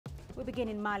We begin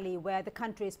in Mali, where the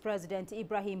country's President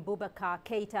Ibrahim Boubacar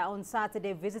Keita on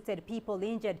Saturday visited people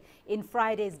injured in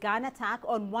Friday's gun attack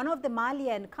on one of the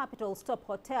Malian capital's top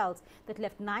hotels that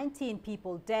left 19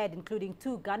 people dead, including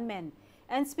 2 gunmen.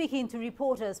 And speaking to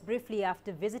reporters briefly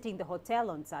after visiting the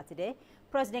hotel on Saturday,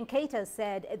 President Keita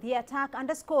said the attack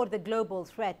underscored the global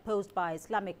threat posed by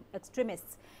Islamic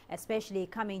extremists, especially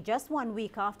coming just 1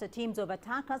 week after teams of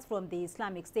attackers from the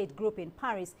Islamic State group in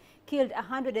Paris killed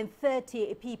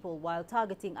 130 people while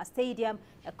targeting a stadium,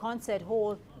 a concert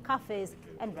hall, cafes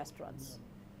and restaurants.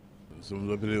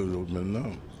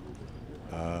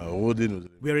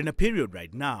 We are in a period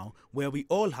right now where we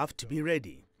all have to be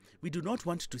ready. We do not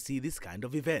want to see this kind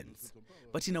of events.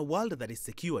 But in a world that is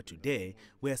secure today,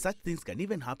 where such things can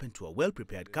even happen to a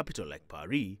well-prepared capital like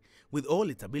Paris, with all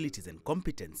its abilities and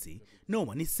competency, no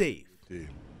one is safe.